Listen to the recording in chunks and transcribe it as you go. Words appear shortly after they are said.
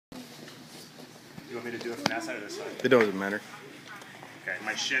You want me to do it from that side or this side? It doesn't matter. Okay,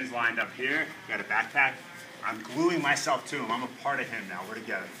 my shin's lined up here. Got a backpack. I'm gluing myself to him. I'm a part of him now. We're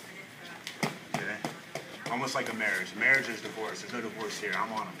together. Okay? Almost like a marriage. Marriage is divorce. There's no divorce here.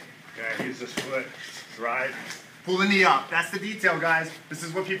 I'm on him. Okay, use this foot. Drive. Pull the knee up. That's the detail, guys. This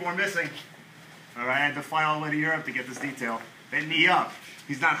is what people are missing. All right, I had to fly all the way to Europe to get this detail. That knee up.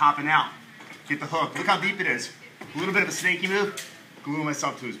 He's not hopping out. Get the hook. Look how deep it is. A little bit of a snaky move. Glue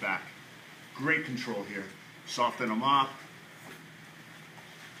myself to his back. Great control here. Soften him up.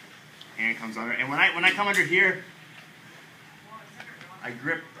 Hand comes under. And when I come under here, I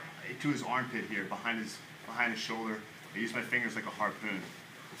grip to his armpit here, behind his shoulder. I use my fingers like a harpoon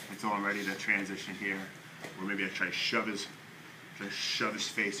until I'm ready to transition here. Or maybe I try to shove his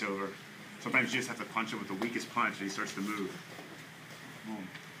face over. Sometimes you just have to punch him with the weakest punch and he starts to move. Boom.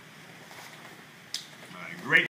 All right, great.